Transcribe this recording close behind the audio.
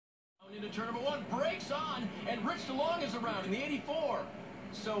Into turn number one, brakes on, and Rich DeLong is around in the 84.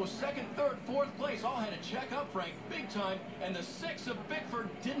 So second, third, fourth place all had to check up, Frank, big time, and the 6 of Bickford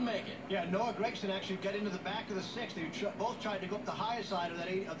didn't make it. Yeah, Noah Gregson actually got into the back of the 6. They both tried to go up the higher side of that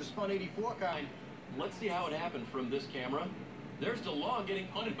of the spun 84 car. Let's see how it happened from this camera. There's DeLong getting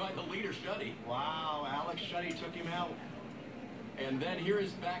hunted by the leader, Shuddy. Wow, Alex Shuddy took him out. And then here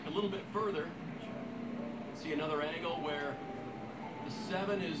is back a little bit further. See another angle where the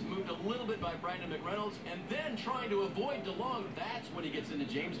 7 is moved a little bit by Brandon McReynolds, and then trying to avoid DeLong. That's when he gets into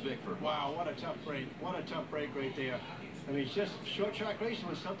James Bickford. Wow, what a tough break. What a tough break right there. I mean, it's just short track racing.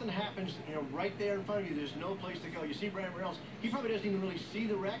 When something happens, you know, right there in front of you, there's no place to go. You see Brandon McReynolds, he probably doesn't even really see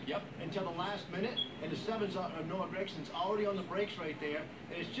the wreck until the last minute, and the 7's Noah Gregson's already on the brakes right there,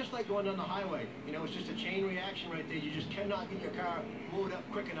 and it's just like going down the highway. You know, it's just a chain reaction right there. You just cannot get your car moved up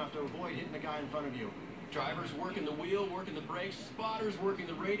quick enough to avoid hitting the guy in front of you. Drivers working the wheel, working the brakes, spotters working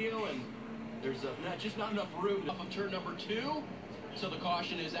the radio, and there's just not enough room off of turn number 2, so the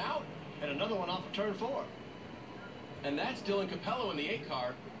caution is out. And another one off of turn 4. And that's Dylan Capello in the 8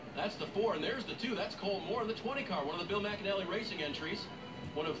 car. That's the 4, and there's the 2. That's Cole Moore in the 20 car, one of the Bill McAnally Racing entries.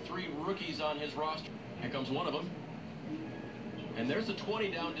 One of 3 rookies on his roster. Here comes one of them. And there's the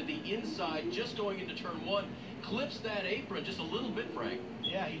 20 down to the inside, just going into turn 1. Clips that apron just a little bit, Frank.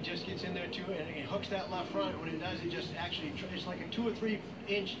 Yeah, he just gets in there too, and he hooks that left front. When he does, it just actually, it's like a 2 or 3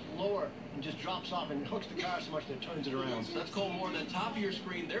 inch lower and just drops off and hooks the car so much that it turns it around. So that's Cole Moore. And then top of your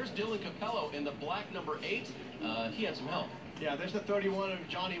screen, there's Dylan Capello in the black number 8. He had some help. Yeah, there's the 31 of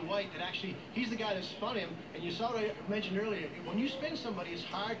Johnny White that actually, he's the guy that spun him. And you saw what I mentioned earlier, when you spin somebody, it's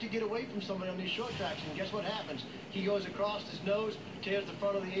hard to get away from somebody on these short tracks. And guess what happens? He goes across his nose, tears the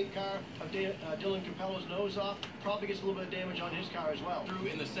front of the 8 car of Dylan Capello's nose off, probably gets a little bit of damage on his car as well. Through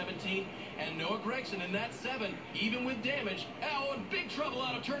in the 17, and Noah Gregson in that 7, even with damage. Oh, in big trouble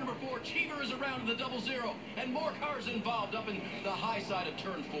out of turn number 4. Cheever is around in the 00, and more cars involved up in the high side of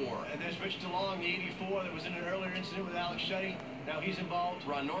turn 4. And there's Rich DeLong, the 84, that was in an earlier incident with Alex Shuddy. Now he's involved.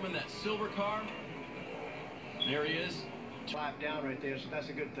 Ron Norman, that silver car. There he is. 5 down right there, so that's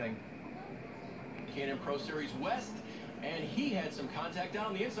a good thing. K&N Pro Series West, and he had some contact down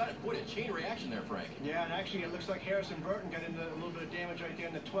on the inside. Boy, a chain reaction there, Frank. Yeah, and actually it looks like Harrison Burton got into a little bit of damage right there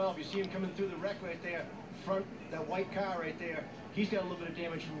in the 12. You see him coming through the wreck right there, front, that white car right there. He's got a little bit of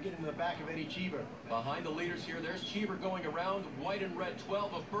damage from getting in the back of Eddie Cheever. Behind the leaders here, there's Cheever going around, white and red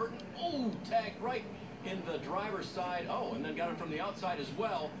 12 of Burton. Oh, tagged right in the driver's side. Oh, and then got him from the outside as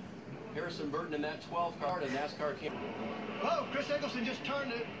well. Harrison Burton in that 12 car, and NASCAR came. Oh, Chris Eggleston just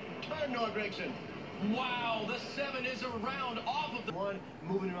turned Noah Gregson. Wow, the 7 is around off of the 1,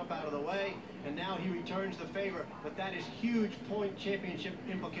 moving him up out of the way, and now he returns the favor. But that is huge point championship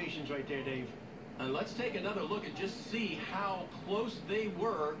implications right there, Dave. And let's take another look and just see how close they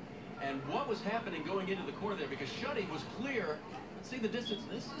were and what was happening going into the corner there, because Shuddy was clear. Let's see the distance.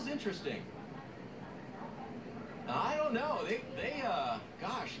 This is interesting. I don't know.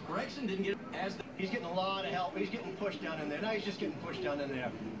 Gosh, Gregson didn't get as he's getting a lot of help. He's getting pushed down in there. Now he's just getting pushed down in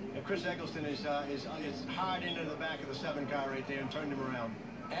there. And Chris Eggleston is hard into the back of the 7 car right there and turned him around.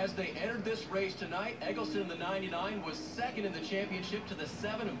 As they entered this race tonight, Eggleston in the 99 was second in the championship to the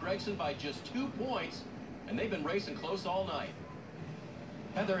 7 of Gregson by just 2 points, and they've been racing close all night.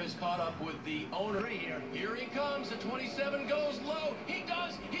 Heather has caught up with the owner here. Here he comes. The 27 goes low. He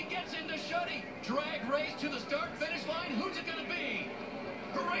does. He gets into Shuddy. Drag race to the start-finish line. Who's it going to be?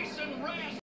 Grayson Rask